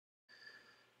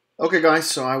Okay guys,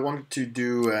 so I wanted to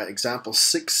do example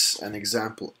 6 and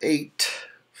example 8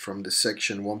 from the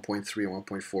section 1.3 and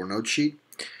 1.4 note sheet.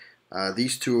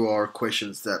 These two are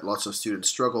questions that lots of students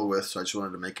struggle with, so I just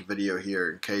wanted to make a video here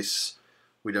in case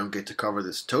we don't get to cover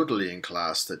this totally in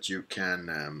class, that you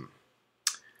can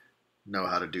know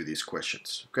how to do these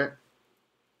questions. Okay,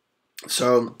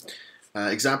 so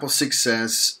example 6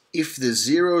 says, if the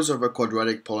zeros of a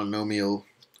quadratic polynomial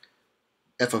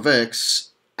f of x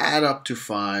add up to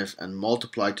 5 and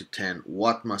multiply to 10,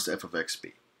 what must f of x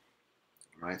be?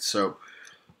 Right, so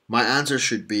my answer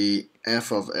should be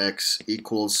f of x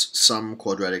equals some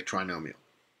quadratic trinomial.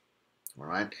 All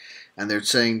right, and they're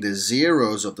saying the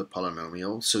zeros of the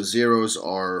polynomial, so zeros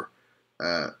are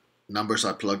numbers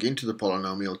I plug into the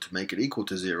polynomial to make it equal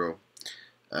to 0,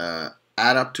 add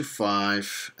up to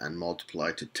 5 and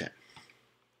multiply to 10.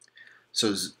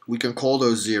 So we can call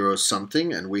those zeros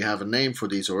something, and we have a name for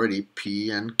these already, P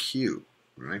and Q,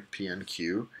 right? P and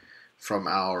Q from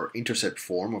our intercept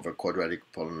form of a quadratic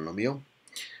polynomial.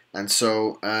 And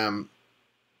so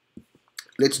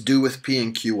let's do with P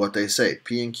and Q what they say.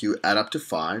 P and Q add up to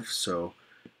 5, so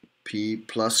P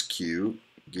plus Q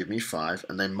give me 5,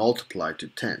 and then multiply to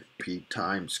 10. P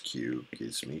times Q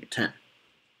gives me 10,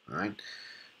 all right?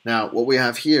 Now, what we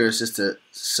have here is just a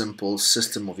simple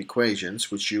system of equations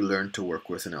which you learn to work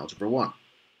with in Algebra 1.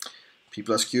 P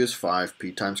plus Q is 5,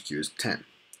 P times Q is 10.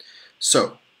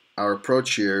 So, our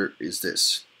approach here is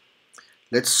this.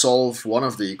 Let's solve one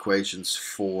of the equations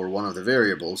for one of the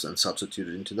variables and substitute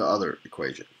it into the other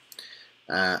equation.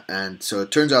 And so it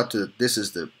turns out that this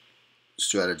is the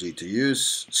strategy to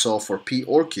use. Solve for P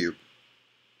or Q,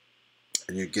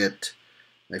 and you get,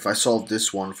 if I solve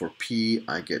this one for P,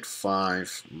 I get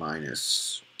 5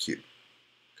 minus Q.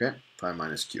 Okay, 5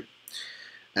 minus Q.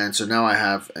 And so now I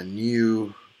have a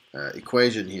new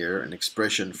equation here, an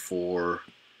expression for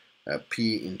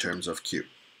P in terms of Q.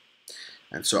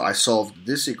 And so I solved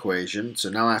this equation, so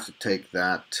now I have to take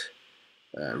that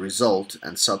result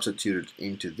and substitute it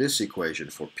into this equation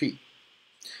for P.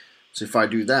 So if I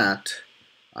do that,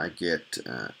 I get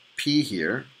P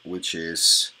here, which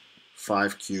is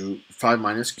 5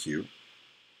 minus Q,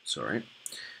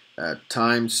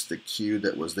 times the Q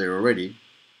that was there already,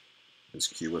 this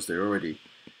Q was there already,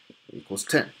 equals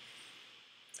 10.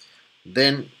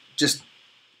 Then just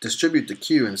distribute the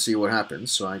Q and see what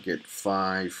happens. So I get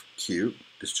 5Q,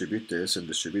 distribute this and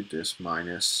distribute this,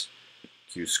 minus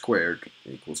Q squared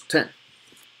equals 10.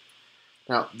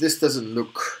 Now this doesn't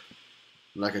look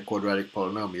like a quadratic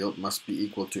polynomial. It must be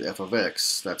equal to f of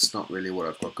x. That's not really what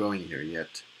I've got going here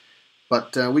yet.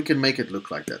 But we can make it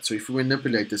look like that. So if we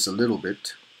manipulate this a little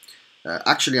bit,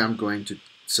 actually I'm going to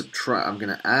subtract, I'm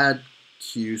going to add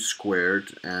Q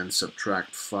squared and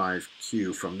subtract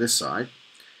 5Q from this side,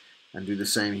 and do the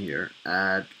same here,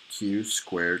 add Q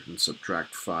squared and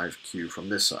subtract 5Q from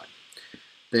this side.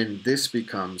 Then this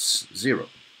becomes 0.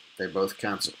 They both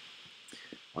cancel.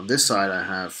 On this side I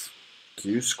have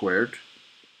Q squared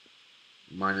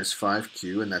minus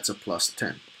 5Q, and that's a plus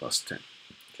 10.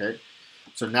 Okay.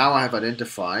 So now I have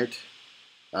identified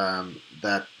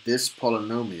that this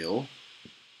polynomial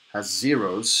has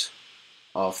zeros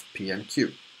of P and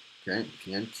Q. Okay,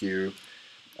 P and Q,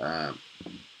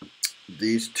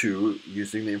 these two,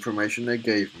 using the information they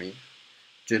gave me,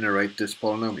 generate this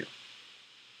polynomial.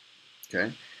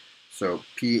 Okay, so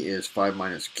P is 5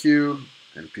 minus Q,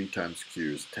 and P times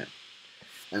Q is 10.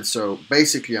 And so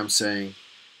basically I'm saying,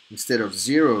 instead of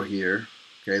 0 here,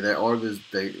 okay, they are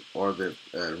the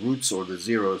roots or the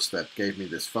zeros that gave me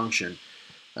this function.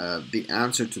 The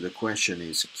answer to the question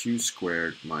is Q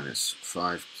squared minus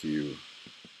 5Q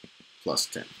plus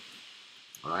 10.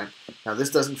 All right. Now this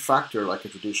doesn't factor like a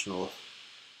traditional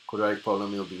quadratic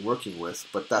polynomial been working with,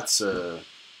 but that's an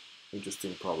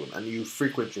interesting problem, and you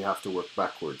frequently have to work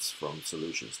backwards from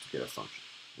solutions to get a function.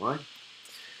 All right.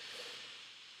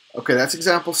 Okay, that's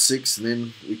example 6, and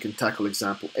then we can tackle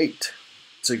example 8.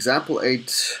 So example 8,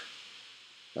 it's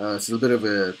a little bit of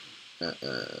a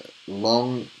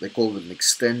long, they call it an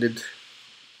extended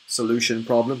solution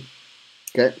problem,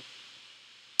 okay?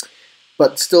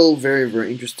 But still very,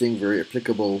 very interesting, very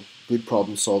applicable, good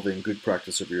problem solving, good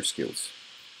practice of your skills.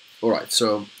 All right,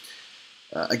 so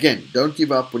again, don't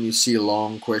give up when you see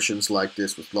long questions like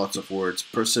this with lots of words.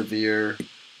 Persevere,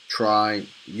 try,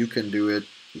 you can do it.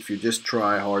 If you just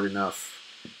try hard enough,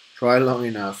 try long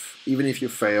enough, even if you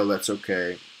fail, that's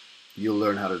okay. You'll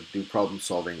learn how to do problem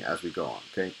solving as we go on,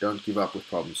 okay? Don't give up with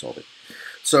problem solving.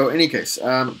 So in any case,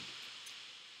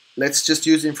 let's just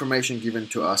use the information given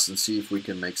to us and see if we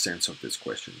can make sense of this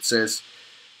question. It says,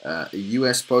 a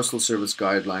U.S. Postal Service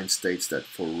guideline states that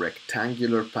for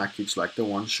rectangular package like the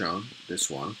one shown, this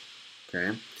one,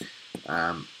 Okay.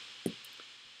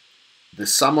 The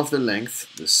sum of the length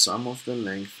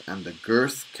and the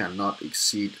girth cannot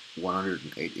exceed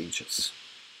 108 inches.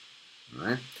 All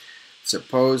right.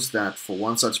 Suppose that for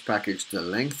one such package, the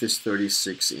length is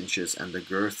 36 inches and the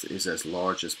girth is as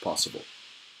large as possible.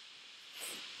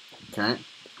 Okay.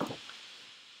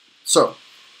 So,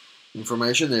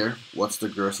 information there. What's the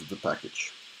girth of the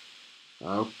package?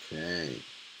 Okay.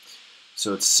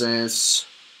 So it says,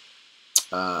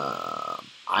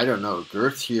 I don't know,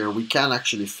 girth here. We can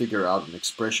actually figure out an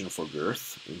expression for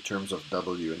girth in terms of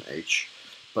W and H.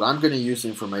 But I'm going to use the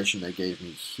information they gave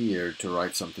me here to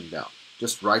write something down.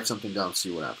 Just write something down,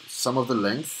 see what happens. Sum of the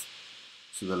length.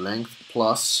 So the length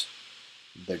plus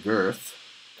the girth.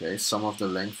 Okay, sum of the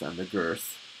length and the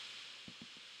girth.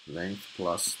 Length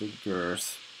plus the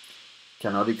girth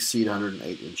cannot exceed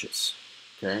 108 inches.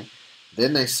 Okay.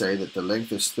 Then they say that the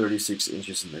length is 36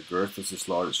 inches and the girth is as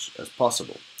large as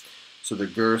possible. So the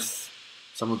girth,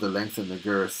 sum of the length and the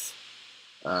girth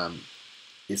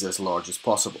is as large as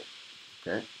possible.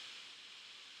 Okay.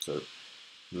 So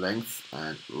length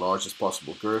and large as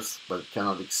possible girth, but it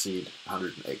cannot exceed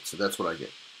 108. So that's what I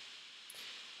get.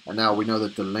 And now we know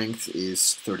that the length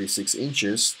is 36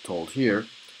 inches, told here.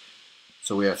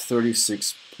 So we have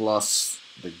 36 plus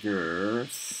the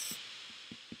girth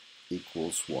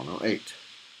equals 108.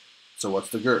 So what's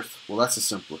the girth? Well, that's a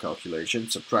simple calculation.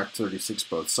 Subtract 36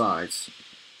 both sides,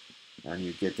 and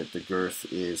you get that the girth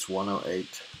is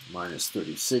 108 minus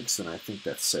 36, and I think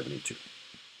that's 72.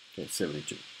 Okay,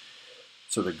 72.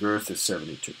 So the girth is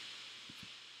 72.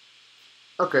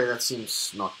 Okay, that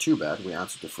seems not too bad. We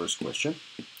answered the first question.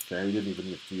 Okay, we didn't even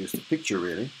have to use the picture,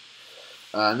 really.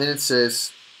 And then it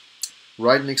says,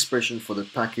 write an expression for the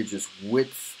package's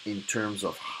width in terms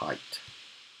of height.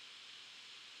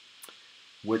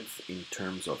 Width in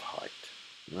terms of height.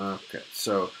 Okay,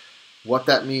 so what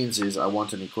that means is I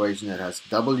want an equation that has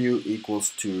W equals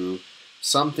to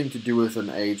something to do with an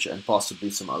H and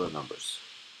possibly some other numbers.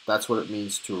 That's what it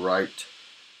means to write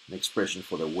an expression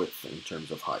for the width in terms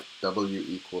of height. W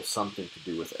equals something to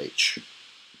do with H.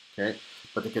 Okay,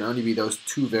 but there can only be those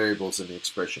two variables in the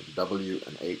expression, W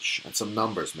and H, and some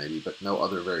numbers maybe, but no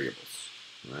other variables.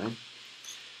 Right?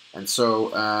 And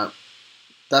so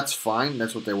that's fine.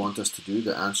 That's what they want us to do.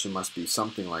 The answer must be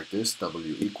something like this,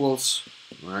 W equals,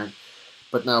 right?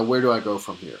 But now where do I go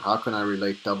from here? How can I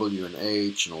relate W and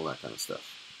H and all that kind of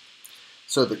stuff?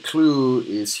 So the clue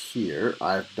is here.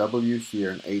 I have W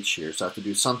here and H here, so I have to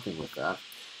do something with that.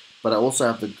 But I also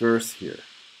have the girth here.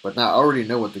 But now I already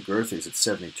know what the girth is. It's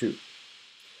 72.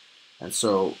 And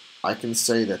so I can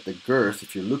say that the girth,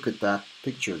 if you look at that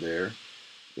picture there,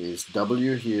 is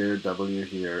W here,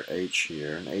 H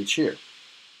here, and H here.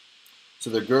 So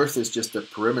the girth is just the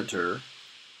perimeter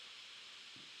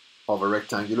of a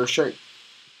rectangular shape.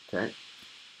 Okay.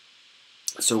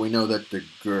 So we know that the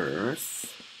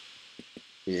girth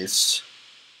is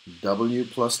W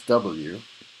plus W,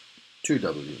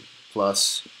 2W,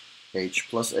 plus H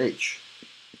plus H,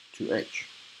 2H.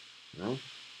 Right?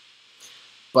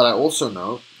 But I also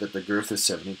know that the girth is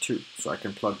 72, so I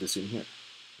can plug this in here.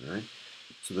 Right?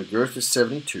 So the girth is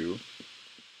 72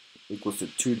 equals to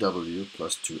 2W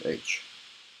plus 2H.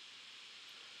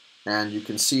 And you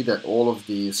can see that all of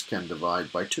these can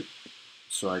divide by 2.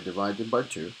 So I divide them by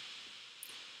 2.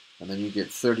 And then you get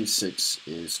 36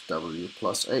 is W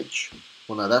plus H.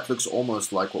 Well, now that looks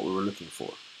almost like what we were looking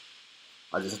for.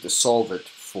 I just have to solve it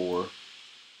for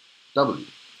W.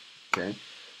 Okay.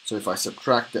 So if I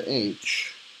subtract the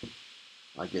H,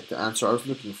 I get the answer I was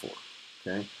looking for.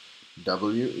 Okay.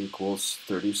 W equals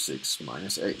 36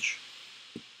 minus H.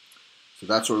 So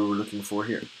that's what we were looking for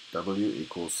here. W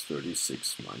equals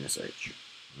 36 minus H.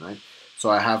 All right?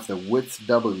 So I have the width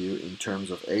W in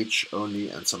terms of H only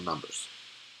and some numbers.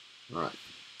 All right.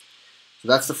 So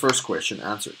that's the first question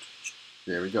answered.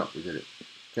 There we go. We did it.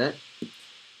 Okay?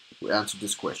 We answered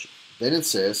this question. Then it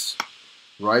says,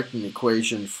 write an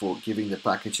equation for giving the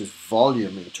package's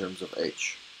volume in terms of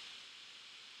H.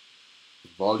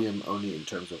 Volume only in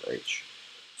terms of H.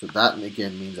 So that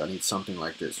again means I need something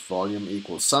like this. Volume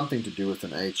equals something to do with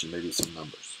an H and maybe some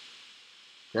numbers.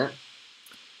 Okay?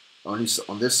 Only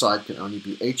on this side can only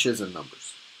be H's and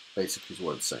numbers. Basically is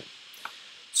what it's saying.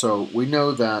 So we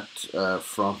know that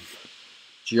from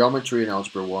geometry in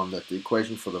Algebra 1 that the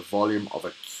equation for the volume of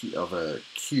a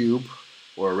cube,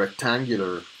 or a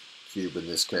rectangular cube in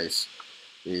this case,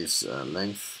 is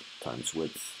length times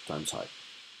width times height.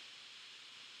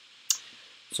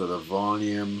 So the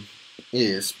volume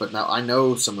is, but now I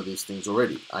know some of these things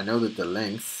already. I know that the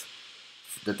length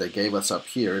that they gave us up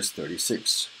here is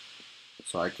 36.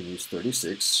 So I can use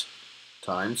 36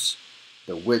 times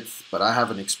the width, but I have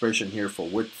an expression here for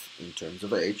width in terms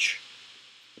of h,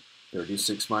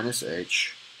 36 minus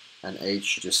h, and h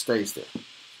just stays there.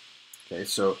 Okay,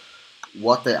 so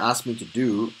what they asked me to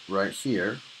do right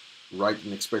here, write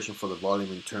an expression for the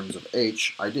volume in terms of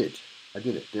h, I did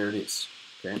it. There it is.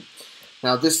 Okay.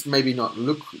 Now this maybe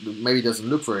doesn't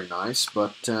look very nice,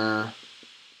 but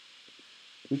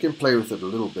we can play with it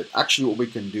a little bit. Actually, what we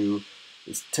can do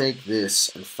is take this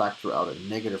and factor out a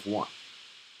 -1.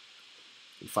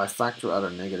 If I factor out a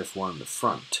 -1 in the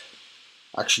front,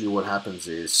 actually what happens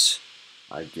is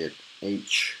I get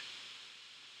h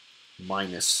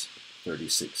minus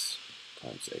 36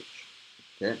 times h.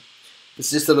 Okay,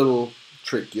 it's just a little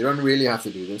trick. You don't really have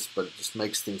to do this, but it just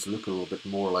makes things look a little bit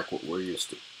more like what we're used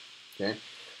to. Okay,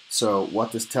 so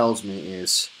what this tells me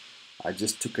is I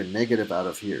just took a negative out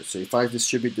of here. So if I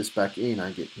distribute this back in, I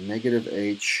get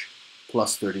 -h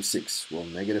plus 36. Well,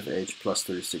 -h plus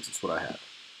 36 is what I have.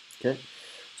 Okay,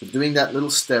 so doing that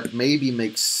little step maybe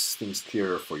makes things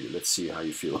clearer for you. Let's see how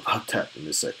you feel about that in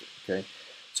a second. Okay,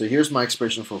 so here's my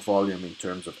expression for volume in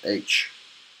terms of h.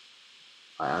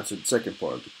 I answered the second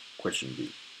part of the question B.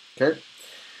 Okay,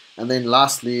 and then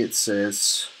lastly it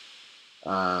says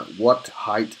what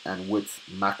height and width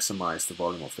maximize the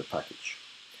volume of the package.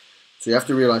 So you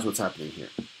have to realize what's happening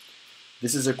here.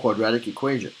 This is a quadratic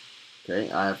equation. Okay,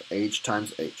 I have h times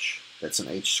h. That's an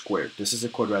h squared. This is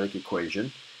a quadratic equation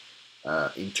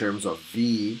in terms of v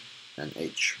and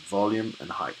h, volume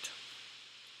and height.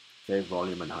 Okay,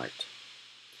 volume and height.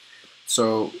 So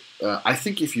I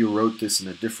think if you wrote this in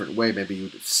a different way, maybe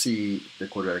you'd see the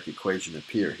quadratic equation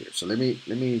appear here. So let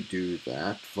me do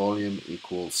that. Volume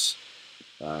equals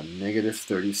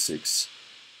 -36,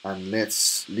 and let's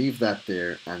leave that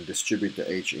there and distribute the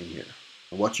h in here.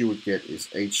 And what you would get is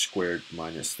h squared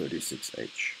minus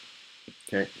 36h.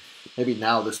 Okay, maybe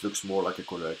now this looks more like a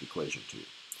quadratic equation to you.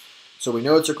 So we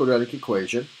know it's a quadratic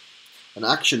equation, and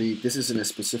actually this is in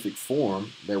a specific form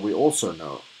that we also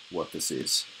know what this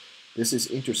is. This is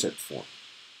intercept form.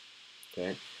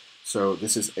 Okay, so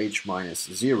this is h minus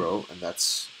 0, and that's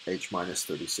h minus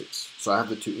 36. So I have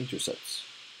the two intercepts.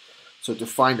 So to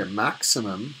find a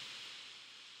maximum,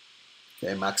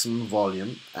 okay, maximum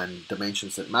volume and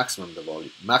dimensions that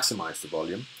maximize the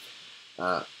volume,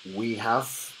 we have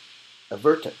a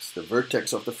vertex. The vertex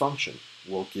of the function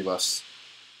will give us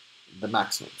the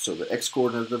maximum. So the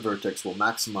x-coordinate of the vertex will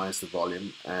maximize the volume,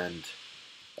 and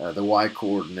the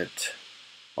y-coordinate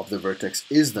of the vertex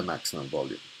is the maximum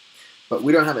volume. But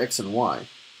we don't have x and y.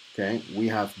 Okay, we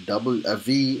have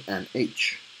v and h.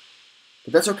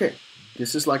 But that's okay.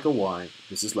 This is like a y,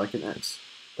 this is like an x.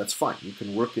 That's fine. You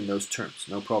can work in those terms,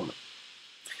 no problem.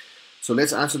 So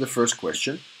let's answer the first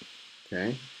question. Okay,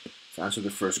 let's answer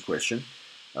the first question.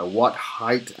 What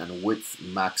height and width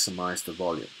maximize the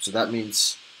volume? So that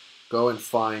means go and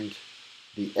find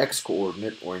the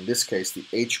x-coordinate, or in this case the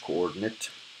h-coordinate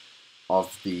of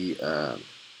the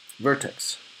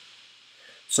vertex.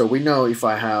 So we know if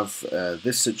I have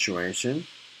this situation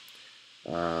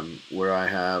where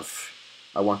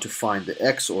I want to find the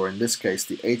x, or in this case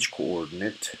the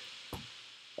h-coordinate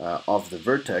of the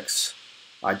vertex,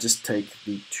 I just take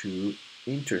the two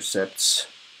intercepts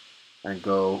and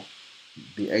go,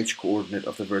 the h-coordinate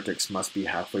of the vertex must be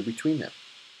halfway between them.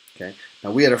 Okay.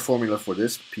 Now we had a formula for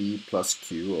this, p plus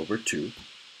q over 2.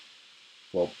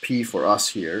 Well, p for us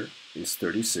here is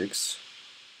 36.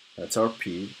 That's our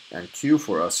p. And q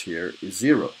for us here is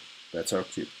 0. That's our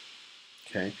q.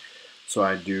 Okay. So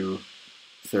I do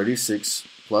 36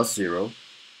 plus 0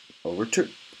 over 2.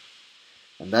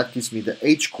 And that gives me the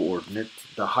h-coordinate,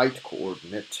 the height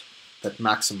coordinate that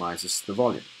maximizes the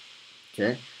volume.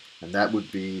 Okay. And that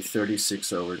would be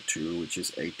 36 over 2, which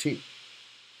is 18.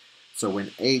 So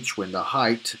when the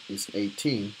height is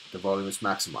 18, the volume is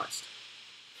maximized.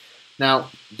 Now,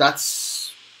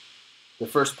 that's the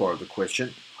first part of the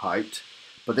question, height.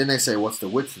 But then they say, what's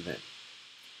the width then?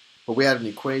 But we had an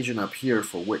equation up here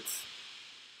for width.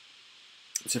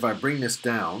 So if I bring this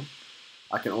down,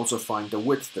 I can also find the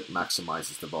width that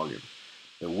maximizes the volume.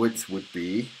 The width would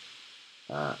be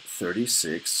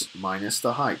 36 minus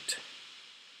the height.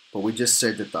 But we just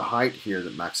said that the height here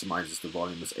that maximizes the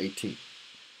volume is 18.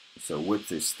 So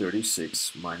width is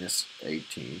 36 minus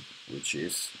 18, which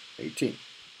is 18.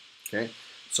 Okay,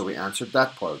 so we answered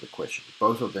that part of the question.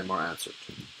 Both of them are answered.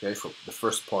 Okay, for the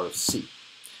first part of C.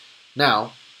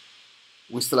 Now,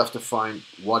 we still have to find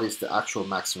what is the actual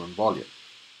maximum volume.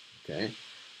 Okay,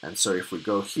 and so if we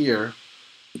go here,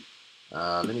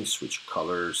 let me switch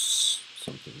colors,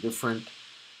 something different.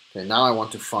 Okay, now I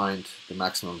want to find the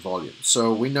maximum volume.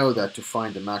 So we know that to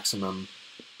find the maximum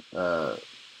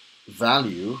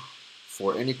value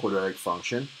for any quadratic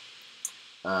function,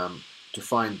 to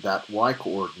find that y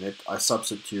coordinate, I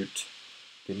substitute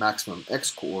the maximum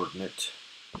x coordinate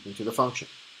into the function.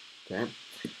 Okay,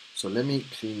 so let me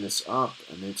clean this up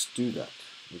and let's do that.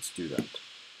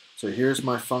 So here's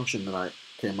my function that I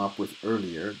came up with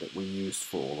earlier that we used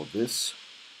for all of this,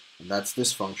 and that's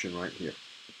this function right here.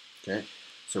 Okay,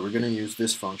 so we're going to use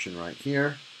this function right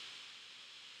here,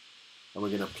 and we're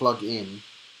going to plug in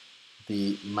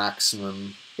the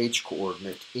maximum h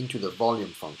coordinate into the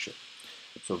volume function.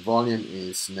 So volume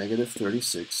is negative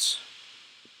 36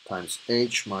 times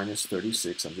h minus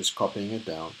 36, I'm just copying it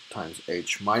down, times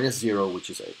h minus 0, which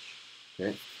is h.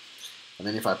 Okay, and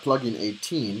then if I plug in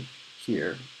 18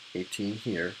 here, 18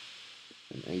 here,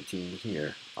 and 18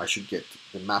 here, I should get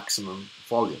the maximum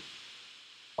volume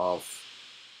of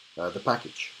the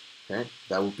package. Okay,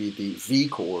 that will be the v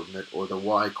coordinate or the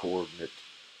y coordinate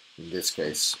in this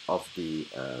case of the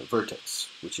vertex,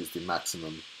 which is the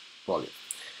maximum volume.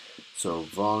 So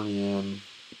volume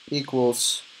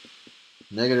equals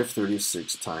negative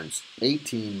 36 times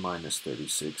 18 minus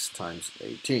 36 times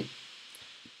 18.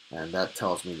 And that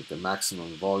tells me that the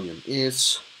maximum volume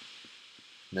is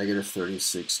negative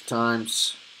 36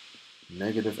 times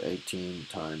negative 18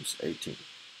 times 18.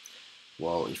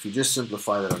 Well, if you just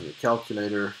simplify that on your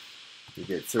calculator, you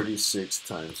get 36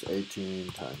 times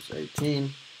 18 times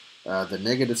 18. The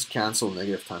negatives cancel,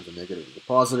 negative times a negative is a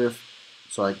positive,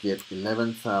 so I get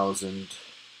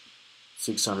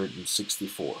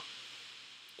 11,664.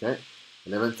 Okay,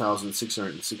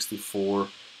 11,664,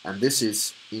 and this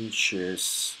is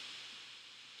inches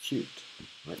cubed,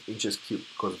 right? Inches cubed,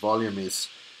 because volume is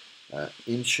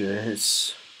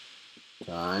inches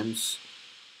times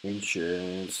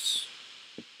inches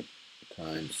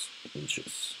times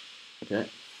inches. Okay,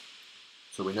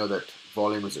 so we know that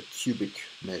volume is a cubic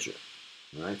measure,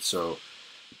 right? So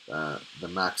the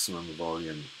maximum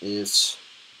volume is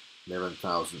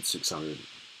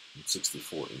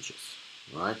 11,664 inches,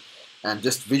 right? And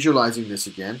just visualizing this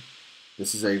again,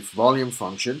 this is a volume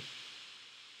function,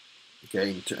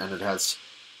 okay, and it has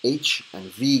h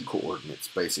and v coordinates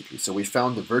basically. So we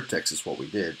found the vertex is what we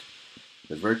did.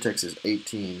 The vertex is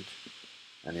 18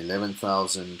 and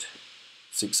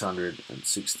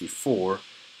 11,664.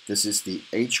 This is the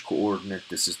h coordinate,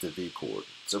 this is the v coordinate.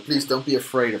 So please don't be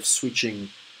afraid of switching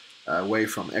away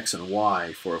from x and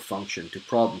y for a function to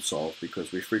problem solve,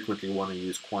 because we frequently want to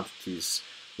use quantities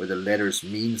where the letters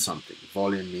mean something.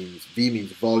 Volume means, v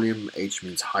means volume, h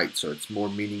means height, so it's more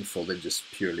meaningful than just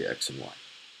purely x and y.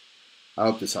 I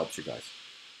hope this helps you guys.